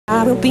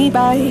will be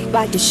by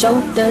your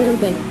shoulder,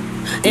 babe.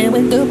 And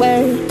when the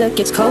weather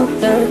gets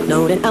colder,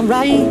 know that I'm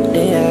right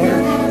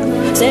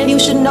there. Said you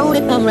should know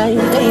that I'm right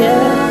there.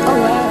 Oh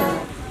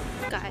wow.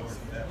 Guys,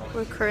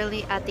 we're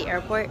currently at the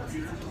airport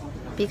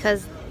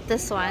because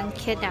this one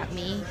kidnapped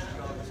me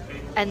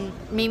and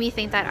made me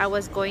think that I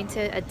was going to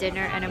a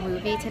dinner and a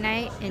movie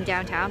tonight in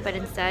downtown, but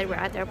instead we're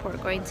at the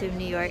airport going to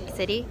New York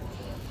City.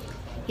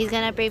 He's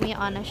gonna bring me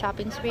on a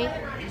shopping spree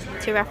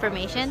to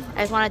Reformation.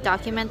 I just want to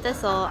document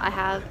this so I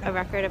have a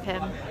record of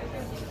him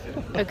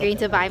agreeing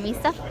to buy me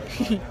stuff.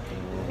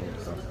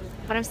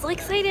 But I'm so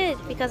excited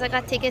because I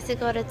got tickets to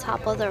go to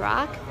Top of the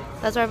Rock.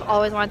 That's where I've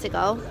always wanted to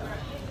go.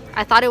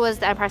 I thought it was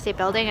the Empire State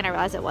Building and I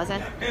realized it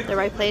wasn't the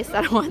right place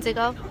that I wanted to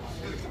go.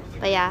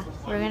 But yeah,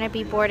 we're gonna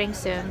be boarding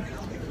soon.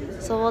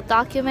 So we'll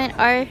document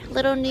our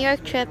little New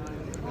York trip.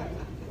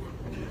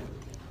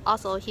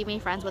 Also, he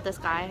made friends with this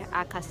guy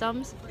at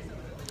Customs.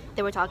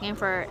 They were talking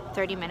for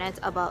 30 minutes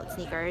about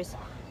sneakers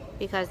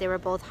because they were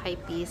both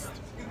hype beasts.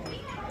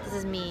 This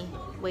is me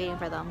waiting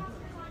for them.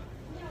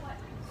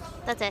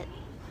 That's it.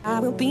 I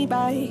will be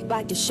by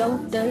your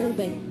shoulder,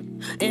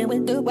 babe. And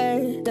when the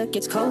weather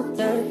gets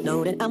colder,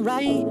 know that I'm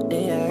right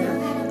there.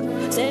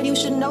 Said you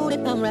should know that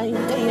I'm right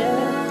there.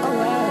 Oh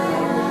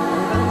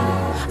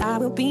wow. I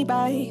will be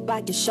by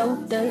your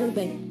shoulder,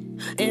 babe.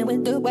 And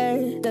when the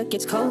weather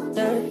gets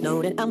colder,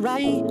 know that I'm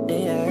right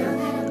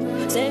there.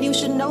 Said you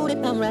should know that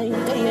I'm right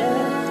there.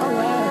 Oh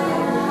wow.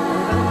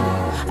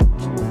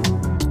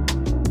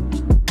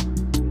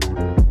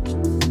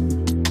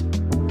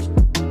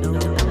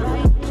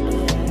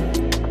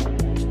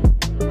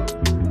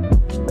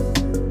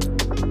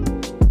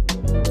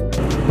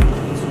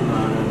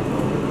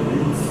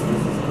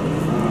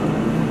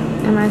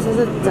 Am I supposed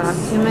to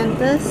document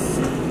this?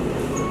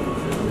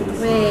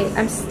 Wait,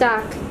 I'm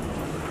stuck.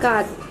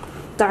 God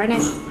darn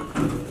it.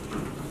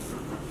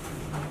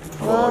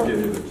 Well, I'll give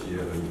you the key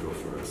and then you go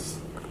first.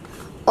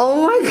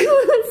 Oh my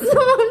god, I'm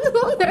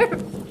so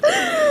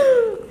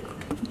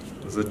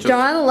nervous.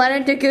 John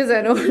Lennon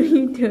Dickinson, what are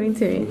you doing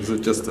to me? Is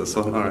it just this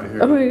one? Alright,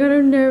 here. Oh my god,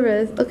 I'm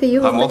nervous. Okay, you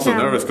hold I'm the also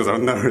camera. nervous because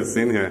I've never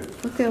seen here.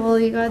 Okay, well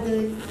you gotta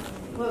do.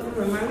 What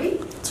room are we?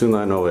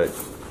 2908.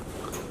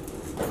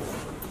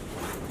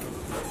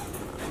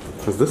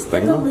 Is this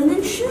thing The on?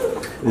 linen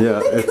shoe.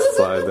 Yeah, it's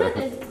inside there.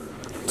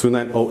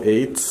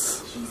 2908.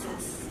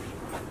 Jesus.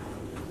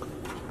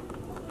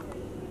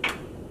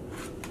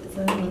 Does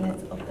that mean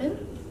it's open?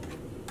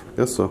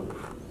 Yes, so.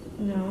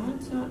 No,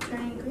 it's not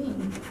turning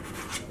green.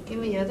 Give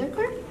me the other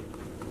card.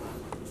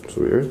 It's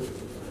weird.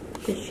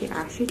 Did she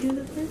actually do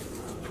the first?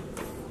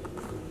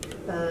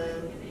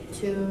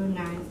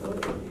 294.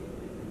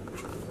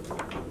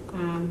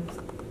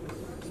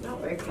 It's not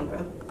working,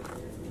 bro.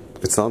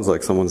 It sounds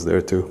like someone's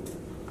there too.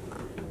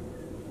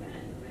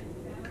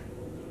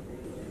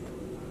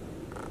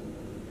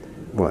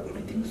 What?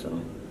 I think so.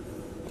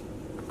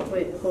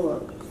 Wait, hold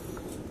up.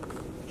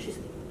 She's.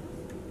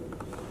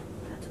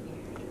 That's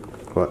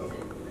weird. What?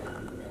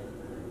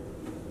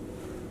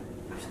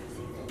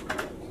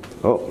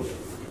 Oh.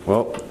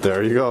 Well,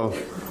 there you go.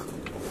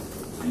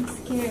 I'm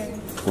scared.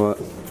 What?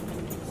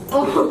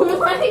 Oh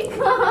my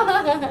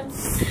god!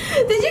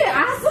 Did you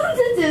ask them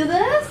to do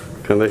this?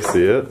 Can they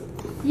see it?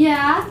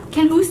 Yeah.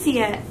 Can who see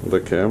it? The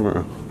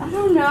camera. I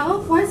don't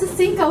know. Why is the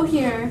sink out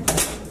here?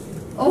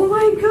 Oh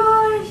my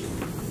gosh!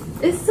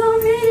 It's so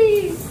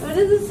pretty! What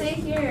does it say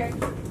here?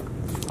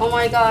 Oh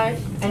my gosh.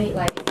 I need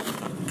light.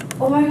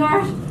 Oh my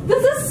gosh!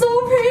 This is so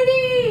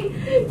pretty!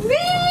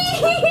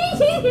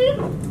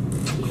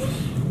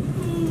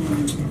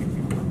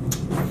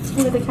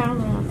 With the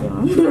camera not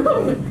on.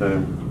 Okay.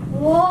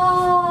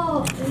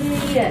 Whoa!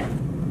 Read it.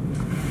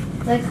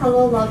 Like,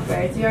 hello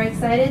lovebirds. We are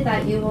excited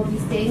that you will be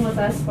staying with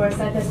us for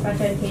such a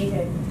special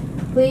occasion.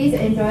 Please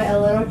enjoy a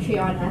little treat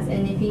on us,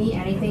 and if you need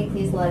anything,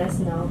 please let us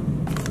know.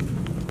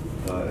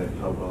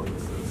 How about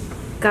this is?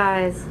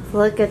 Guys,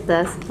 look at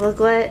this. Look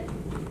what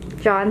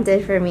John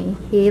did for me.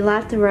 He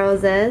left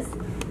roses.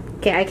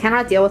 Okay, I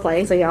cannot deal with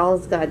lighting, so y'all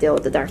just gotta deal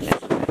with the darkness.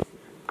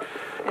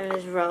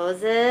 There's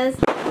roses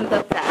on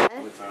the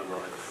bed.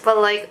 But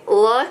like,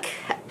 look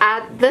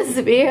at this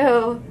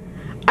view.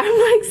 I'm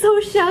like so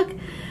shocked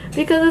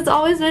because it's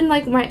always been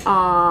like my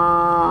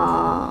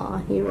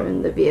aww, he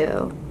ruined the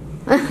view.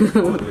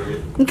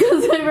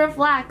 Because it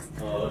reflects.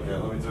 Oh, okay,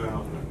 let me turn it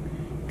off.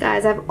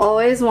 Guys, I've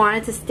always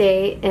wanted to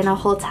stay in a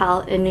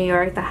hotel in New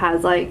York that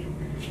has like,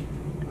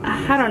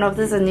 I don't know if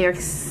this is a New York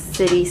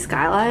City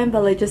skyline,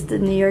 but like just the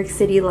New York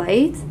City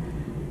lights.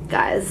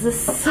 Guys, this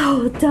is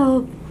so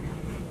dope.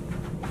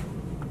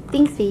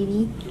 Thanks,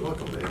 baby. You're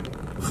welcome, babe.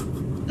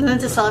 And then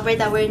to celebrate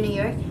that we're in New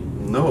York.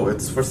 No,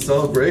 it's for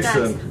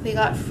celebration. Guys, we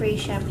got free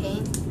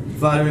champagne.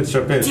 It's not even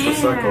champagne, it's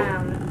Prosecco.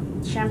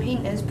 Damn.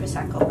 Champagne is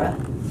Prosecco, bro.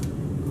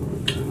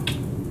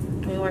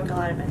 We work a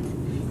lot of it.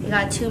 We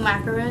got 2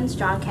 macaroons.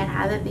 John can't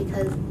have it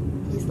because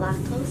he's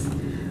lactose.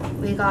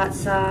 We got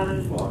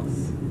some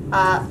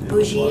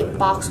bougie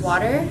box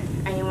water.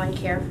 Anyone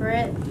care for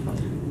it?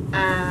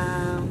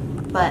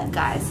 But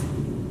guys,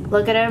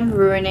 look at him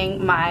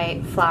ruining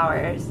my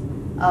flowers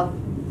of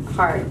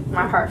heart,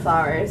 my heart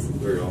flowers.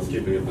 There you go, I was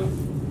keeping it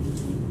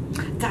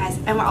then. Guys,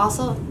 and we're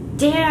also,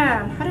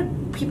 damn, how do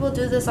people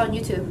do this on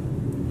YouTube?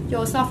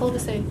 Yo, it's not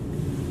focusing.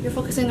 You're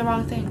focusing the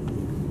wrong thing.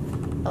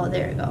 Oh,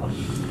 there you go.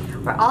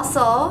 We're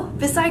also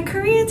beside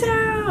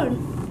Koreatown.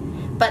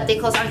 But they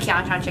closed on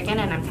Kyeongchang Chicken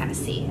and I'm kind of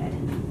sad.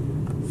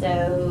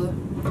 So,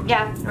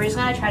 yeah, we're just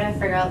gonna try to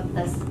figure out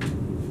this.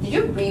 Did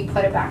you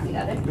re-put it back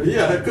together?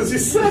 Yeah, because you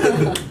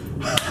said.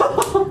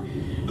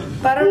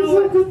 But I don't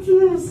know. I'm so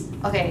confused.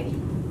 Okay,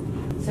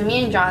 so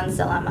me and John's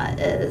dilemma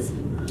is,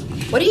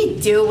 what do you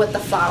do with the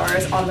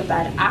flowers on the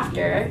bed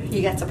after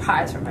you get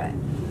surprised from it?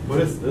 What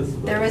is this?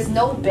 There is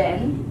no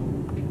bin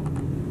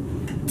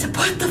to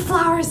put the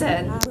flowers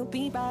in. I will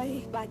be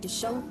right by your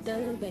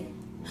shoulder, babe.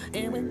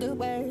 And when the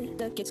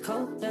weather gets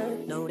colder,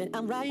 know that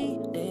I'm right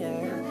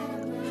there.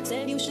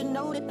 Said you should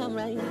know that I'm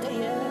right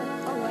there.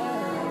 Oh,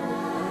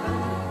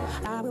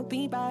 I will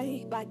be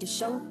right by your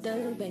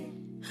shoulder, babe.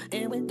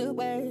 And when the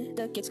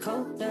weather gets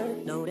colder,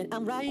 know that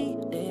I'm right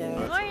there.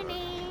 Good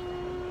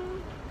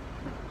morning.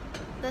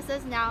 This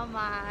is now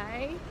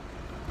my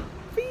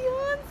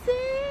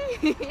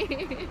fiance.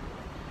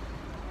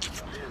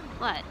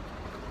 What?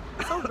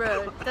 So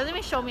rude. Doesn't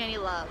even show me any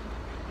love.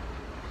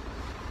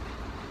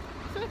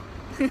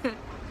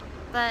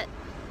 But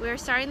we're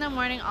starting the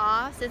morning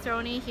off since we're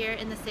only here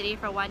in the city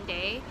for one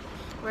day.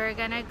 We're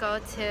gonna go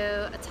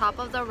to the top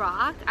of the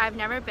rock. I've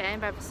never been,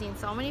 but I've seen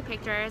so many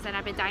pictures and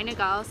I've been dying to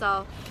go.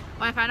 So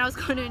when I found out I was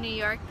going to New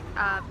York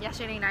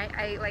yesterday night,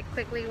 I like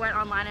quickly went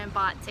online and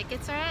bought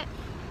tickets for it.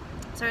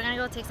 So we're gonna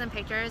go take some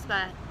pictures,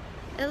 but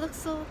it looks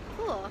so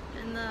cool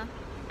in the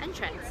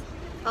entrance.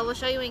 But we'll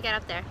show you when we get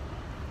up there.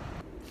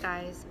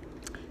 Guys,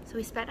 so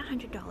we spent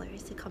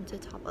 $100 to come to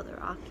the top of the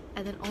rock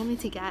and then only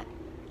to get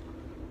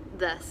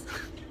this.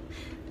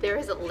 There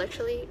is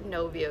literally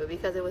no view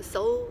because it was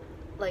so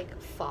like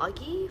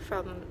foggy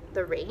from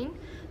the rain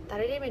that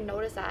I didn't even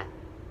notice that,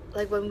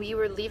 like when we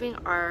were leaving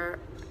our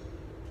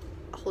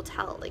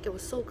hotel, like it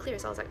was so clear.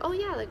 So I was like, oh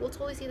yeah, like we'll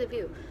totally see the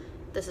view.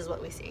 This is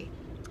what we see.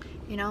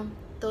 You know,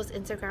 those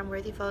Instagram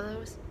worthy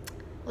photos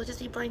will just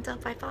be blanked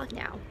out by fog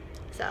now.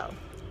 So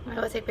I'm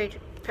gonna go take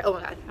pictures. Oh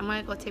my god, I'm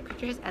gonna go take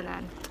pictures and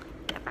then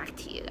get back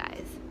to you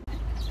guys.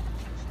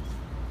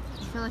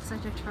 I feel like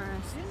such a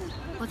tourist.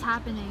 What's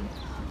happening?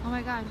 Oh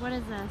my god, what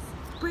is this?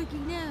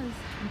 Breaking news!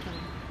 I'm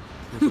kidding.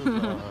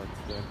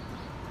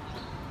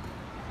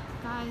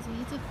 Guys, we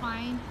need to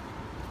find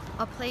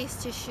a place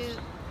to shoot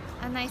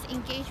a nice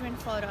engagement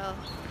photo.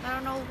 I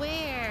don't know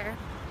where.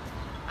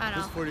 I don't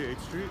know. This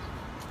 48th Street?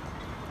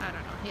 I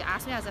don't know. He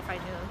asked me as if I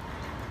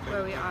knew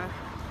where we are.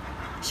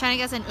 He's trying to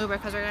get us an Uber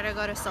because we're gonna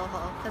go to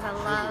Soho because I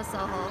love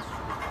Soho.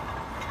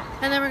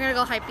 And then we're gonna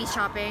go hypebeast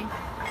shopping.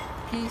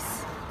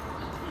 Peace.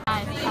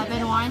 I've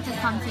been wanting to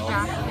come to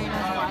Jack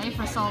Freda's wife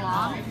for so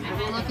long.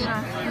 Look at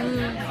our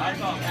food.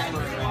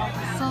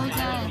 So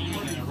good.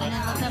 And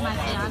then look at my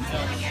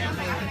fiance.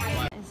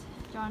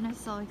 John is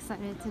so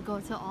excited to go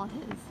to all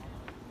his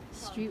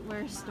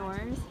streetwear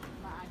stores.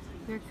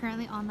 We're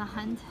currently on the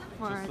hunt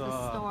for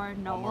the store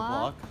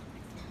Noah.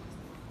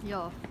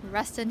 Yo,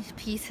 rest in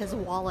peace his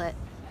wallet.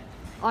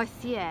 Oh, I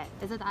see it.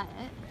 Is it that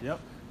it? Yep,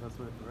 that's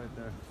it right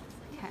there.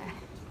 Okay.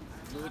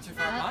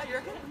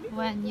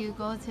 When you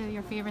go to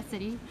your favorite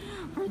city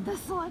for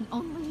this one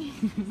only.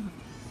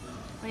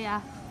 But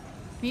yeah,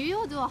 maybe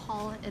we'll do a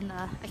haul in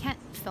the, I can't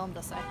film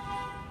this way.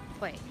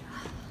 Wait.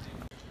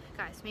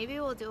 Guys, maybe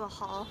we'll do a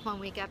haul when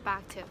we get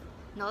back to,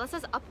 no, this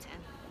is Upton.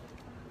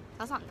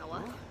 That's not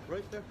Noah.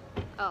 Right there.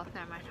 Oh,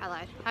 never mind, I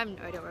lied. I have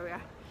no idea where we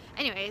are.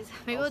 Anyways,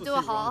 maybe we'll do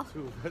a haul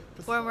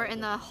when we're in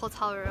the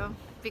hotel room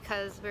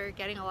because we're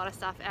getting a lot of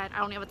stuff and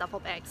I only have a duffel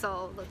bag,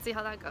 so let's see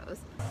how that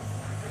goes.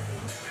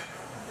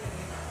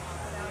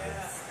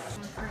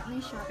 I'm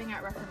currently shopping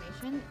at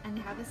Reformation and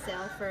they have a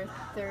sale for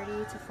 30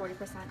 to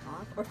 40%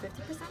 off or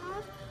 50%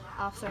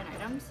 off certain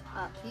items.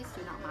 Please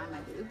do not mind my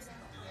boobs.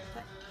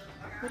 But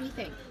what do you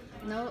think?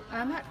 No,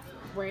 I'm not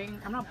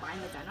buying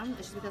the denim.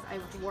 It's just because I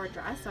wore a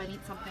dress, so I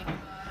need something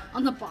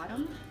on the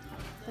bottom.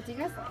 But do you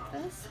guys like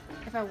this?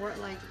 If I wore it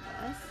like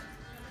this?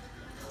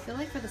 I feel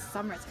like for the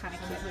summer it's kind of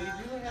cute.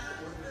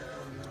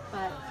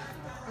 But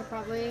I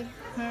probably,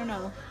 I don't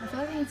know. I feel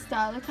like I can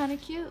style it kind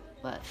of cute,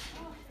 but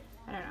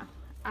I don't know.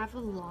 I have a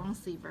long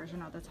sleeve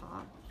version at the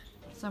top.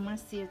 So I'm going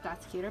to see if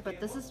that's cuter, but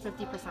this is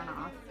 50%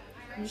 off.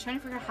 I'm just trying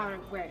to figure out how to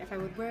wear it. If I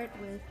would wear it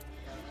with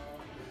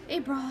a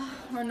bra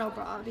or no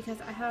bra,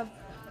 because I have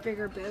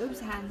bigger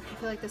boobs and I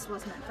feel like this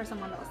was meant for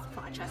someone that was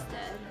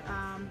flat-chested.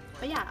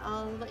 But yeah,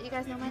 I'll let you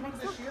guys know my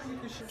next look.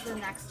 This is the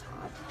next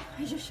top.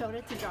 I just showed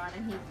it to John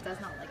and he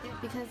does not like it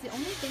because the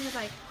only thing is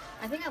like,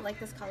 I think I like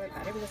this color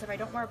better because if I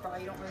don't wear a bra,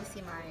 you don't really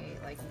see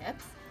my like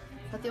nips.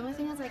 But the only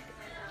thing is like,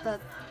 the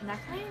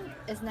neckline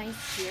is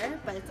nice here,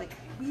 but it's like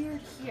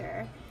weird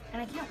here.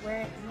 And I can't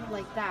wear it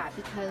like that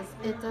because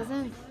it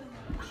doesn't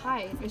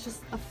hide. It's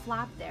just a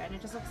flap there and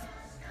it just looks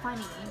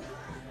funny.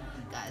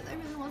 Guys, I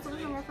really want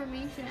something from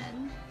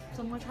Reformation.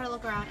 So I'm gonna try to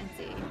look around and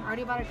see. I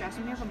already bought a dress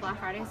from here from Black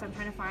Friday, so I'm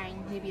trying to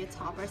find maybe a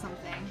top or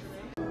something.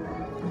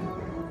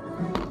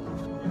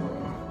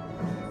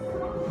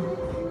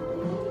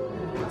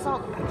 I saw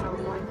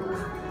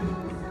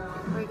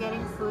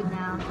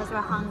around because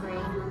we're hungry.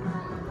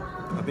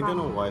 I think I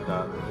know why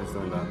that is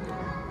doing that.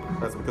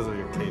 That's because of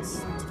your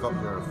case. Took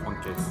out your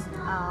phone case.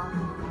 Oh.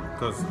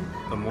 Because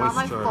the Not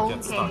my moisture phone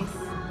gets case.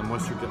 stuck. The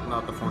moisture get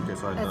not the phone case,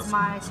 sorry. It's the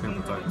my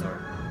screen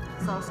protector.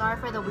 So sorry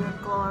for the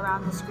weird glow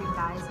around the screen,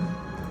 guys.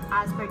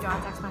 As per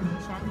John's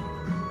explanation,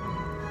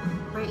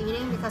 we're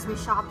eating because we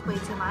shopped way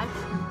too much.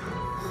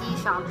 He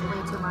shopped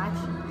way too much.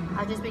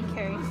 I've just been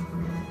carrying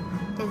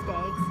his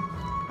bags.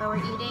 But we're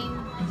eating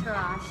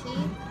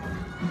chirashi,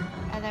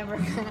 and then we're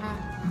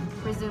gonna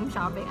resume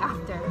shopping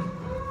after.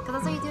 Because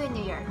that's what you do in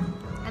New York.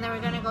 And then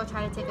we're gonna go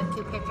try to take a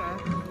cute picture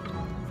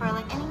for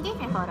like an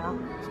engagement photo.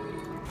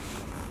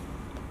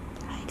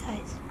 Hi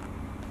guys.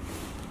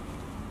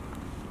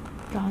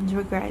 John's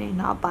regretting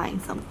not buying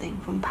something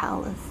from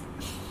Palace.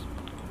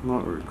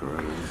 Not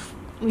regretting.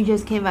 We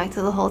just came back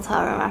to the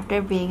hotel room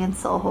after being in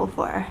Soho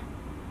for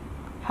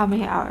how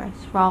many hours?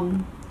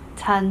 From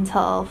 10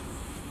 till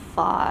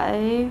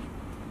 5?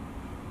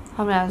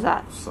 How many hours is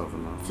that?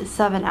 7 hours.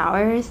 7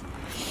 hours.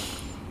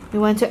 We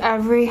went to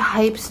every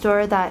hype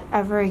store that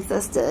ever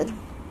existed.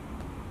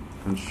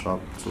 And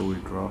shopped till we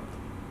dropped.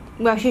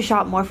 We actually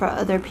shopped more for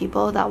other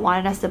people that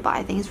wanted us to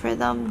buy things for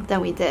them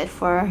than we did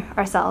for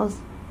ourselves.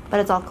 But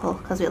it's all cool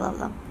because we love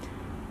them.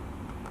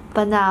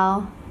 But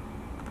now,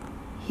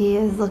 he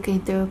is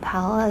looking through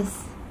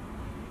Palace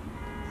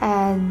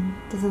and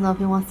doesn't know if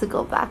he wants to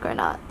go back or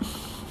not.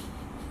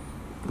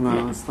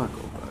 No, let's not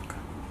go back.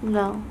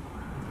 No.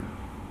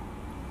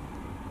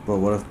 But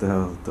what if they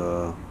have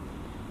the...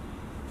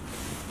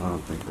 I don't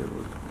think they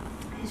would.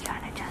 He's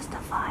trying to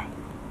justify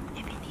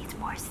if he needs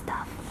more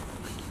stuff.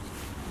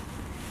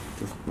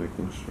 Just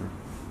making sure.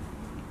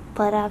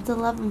 But I have to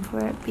love him for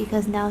it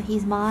because now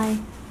he's my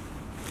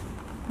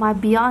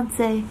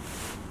Beyonce.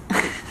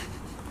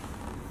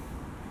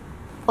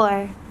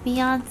 Or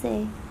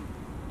Beyonce.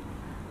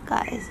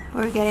 Guys,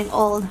 we're getting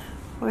old.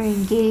 We're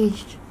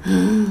engaged.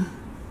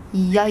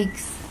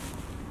 Yikes.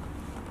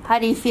 How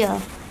do you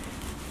feel?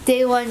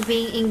 Day one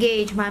being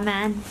engaged, my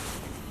man.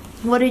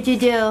 What did you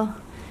do?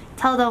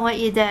 Tell them what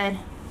you did.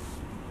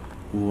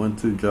 We went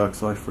to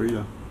Jack's Life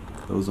Frida.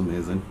 That was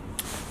amazing.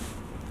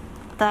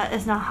 That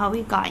is not how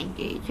we got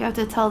engaged. You have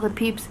to tell the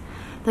peeps.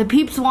 The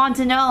peeps want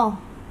to know.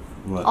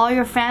 What? All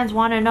your fans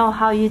want to know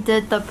how you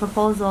did the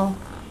proposal.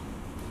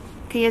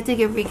 Okay, you have to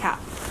give a recap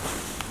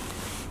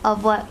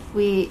of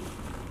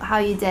how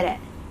you did it.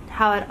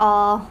 How it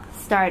all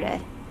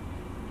started.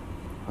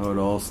 How it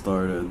all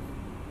started.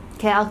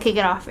 Okay, I'll kick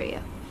it off for you.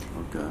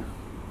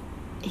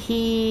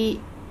 Okay.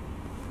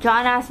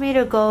 John asked me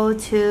to go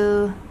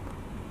to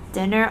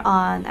dinner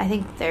on, I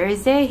think,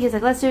 Thursday. He's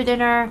like, let's do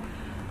dinner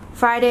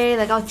Friday.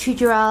 Like, I'll treat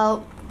you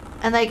out.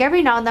 And, like,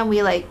 every now and then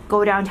we, like,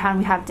 go downtown,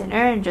 we have dinner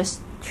and just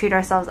treat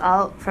ourselves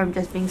out from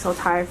just being so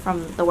tired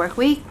from the work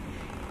week.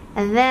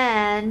 And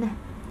then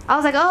I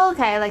was like, oh,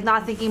 okay. Like,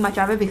 not thinking much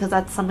of it because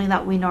that's something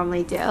that we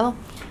normally do.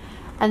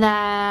 And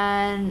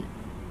then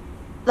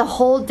the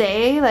whole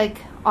day, like,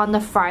 on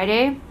the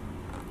Friday,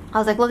 I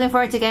was, like, looking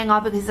forward to getting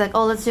off because he's like,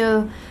 oh, let's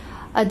do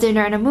a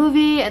dinner and a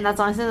movie. And that's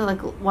honestly,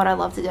 like, what I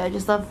love to do. I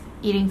just love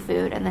eating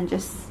food and then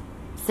just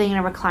sitting in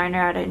a recliner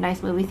at a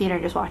nice movie theater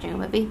and just watching a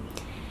movie.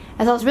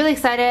 And so I was really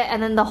excited.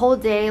 And then the whole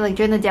day, like,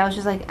 during the day, I was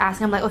just, like,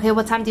 asking him, like, okay,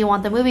 what time do you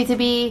want the movie to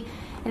be?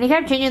 And he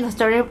kept changing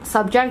the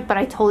subject, but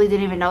I totally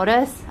didn't even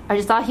notice. I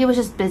just thought he was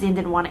just busy and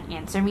didn't want to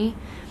answer me.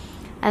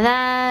 And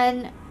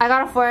then I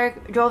got off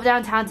work, drove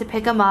downtown to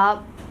pick him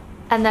up.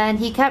 And then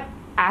he kept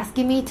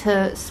asking me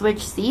to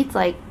switch seats,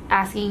 like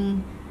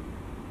asking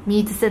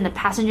me to sit in the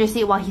passenger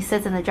seat while he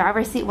sits in the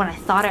driver's seat when I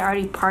thought I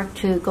already parked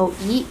to go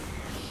eat.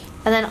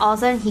 And then all of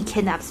a sudden he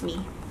kidnaps me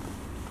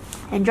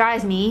and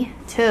drives me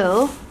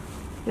to,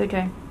 your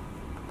turn,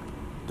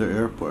 The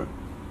airport.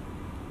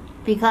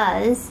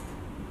 because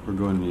We're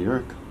going to New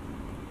York.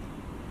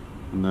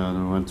 And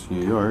then we went to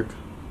New York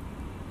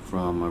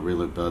from a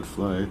really bad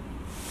flight.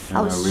 And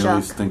I was a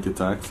really shook. stinky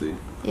taxi.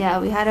 yeah,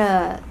 we had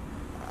a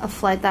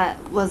flight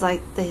that was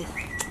like the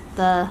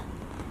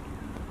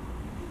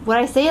would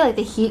I say like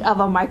the heat of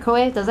a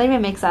microwave? Does that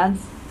even make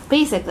sense?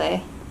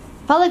 Basically,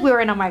 felt like we were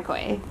in a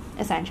microwave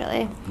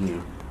essentially.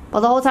 Yeah. But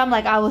the whole time,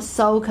 like, I was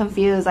so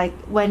confused. Like,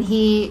 when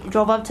he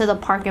drove up to the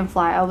park and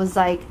fly, I was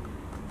like,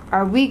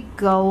 are we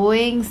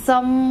going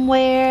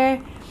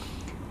somewhere?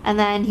 And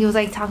then he was,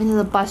 like, talking to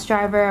the bus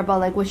driver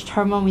about, like, which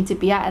terminal we need to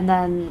be at. And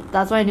then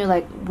that's when I knew,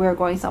 like, we were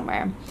going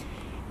somewhere.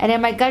 And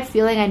in my gut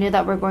feeling, I knew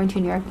that we're going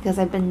to New York because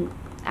I've been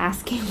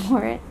asking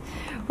for it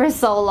for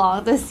so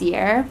long this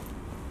year.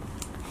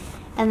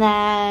 And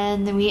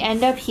then we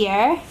end up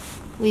here.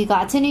 We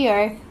got to New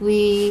York.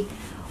 We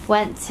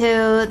went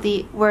to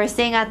we're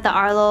staying at the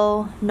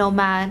Arlo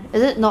Nomad.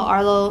 Is it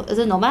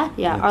Nomad?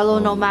 Yeah, Arlo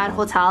Nomad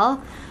Hotel,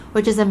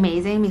 which is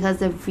amazing because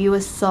the view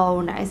is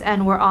so nice.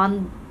 And we're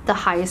on the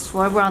highest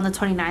floor. We're on the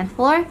 29th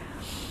floor.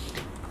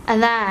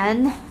 And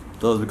then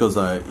That was because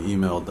I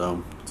emailed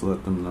them to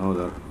let them know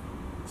that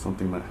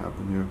something might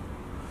happen here.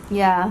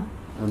 yeah,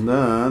 And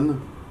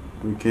then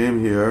we came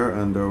here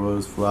and there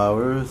was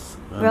flowers.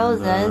 And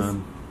roses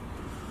then-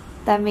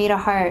 that made a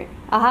heart.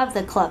 I'll have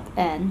the clip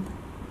in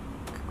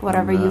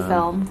whatever And you then-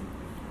 filmed.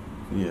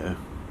 Yeah.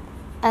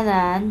 And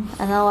then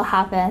what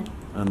happened?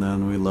 And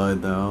then we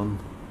lied down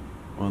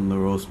on the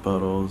rose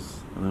petals,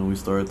 and then we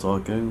started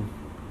talking,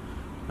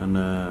 and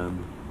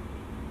then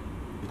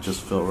it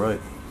just felt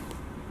right.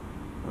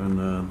 And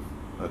then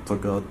I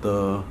took out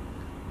the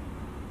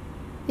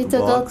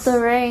took out the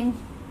ring.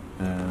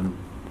 And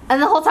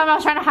the whole time I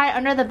was trying to hide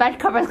under the bed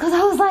covers because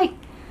I was like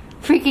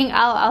freaking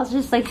out. I was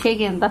just like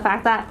shaking. The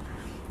fact that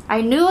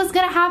I knew it was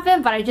gonna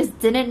happen, but I just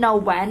didn't know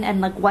when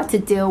and like what to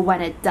do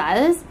when it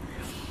does.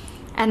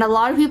 And a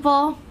lot of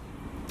people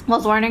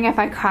was wondering if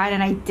I cried,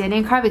 and I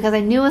didn't cry because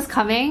I knew it was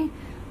coming.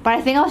 But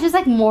I think I was just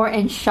like more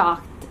in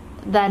shock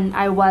than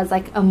I was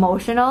like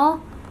emotional.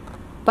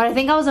 But I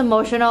think I was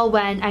emotional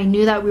when I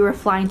knew that we were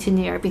flying to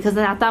New York, because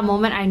then at that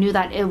moment I knew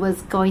that it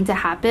was going to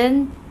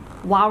happen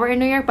while we're in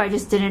New York, but I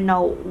just didn't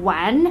know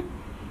when.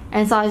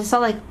 And so I just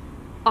felt like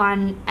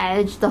on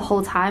edge the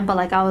whole time. But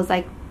like I was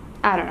like,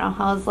 I don't know,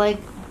 I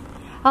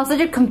was such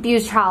a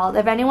confused child.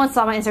 If anyone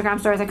saw my Instagram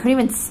stories, I couldn't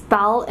even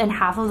spell in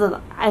half of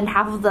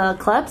the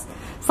clips.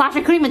 / I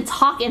couldn't even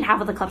talk in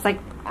half of the clips. Like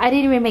I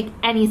didn't even make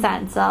any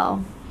sense.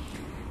 So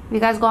if you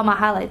guys go on my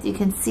highlights, you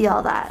can see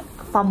all that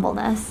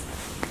fumbleness.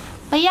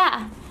 But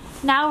yeah,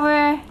 now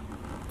we're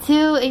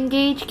two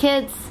engaged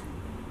kids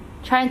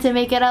trying to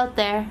make it out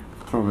there.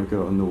 trying to make it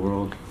out in the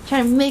world.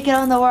 Trying to make it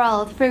out in the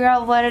world. Figure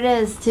out what it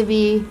is to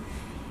be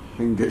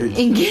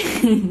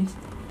engaged.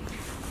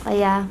 But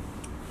yeah,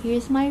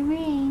 here's my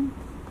ring.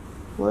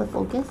 Will it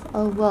focus?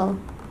 Oh, well.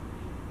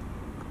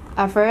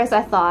 At first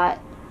I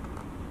thought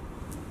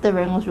the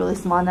ring was really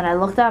small, and then I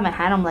looked at my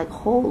hand, I'm like,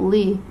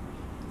 holy,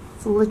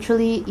 it's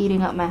literally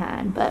eating up my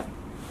hand. But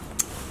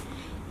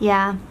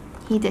yeah,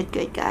 he did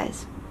good,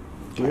 guys.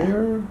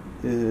 Where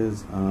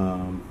is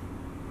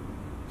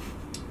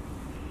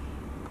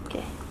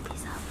okay,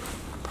 peace out.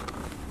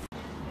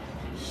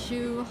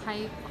 Shoe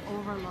hype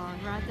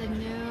overload. We're at the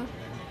new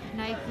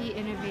Nike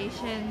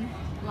Innovation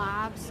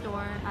Lab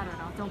store. I don't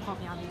know, don't quote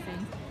me on these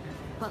things.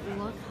 But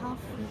look how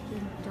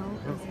freaking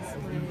dope is this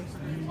place.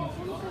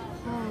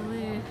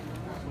 Holy.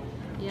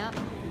 Yep.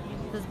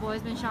 This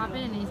boy's been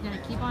shopping and he's gonna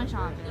keep on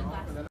shopping.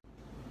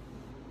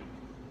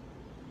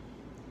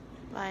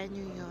 Bye,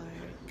 New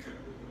York.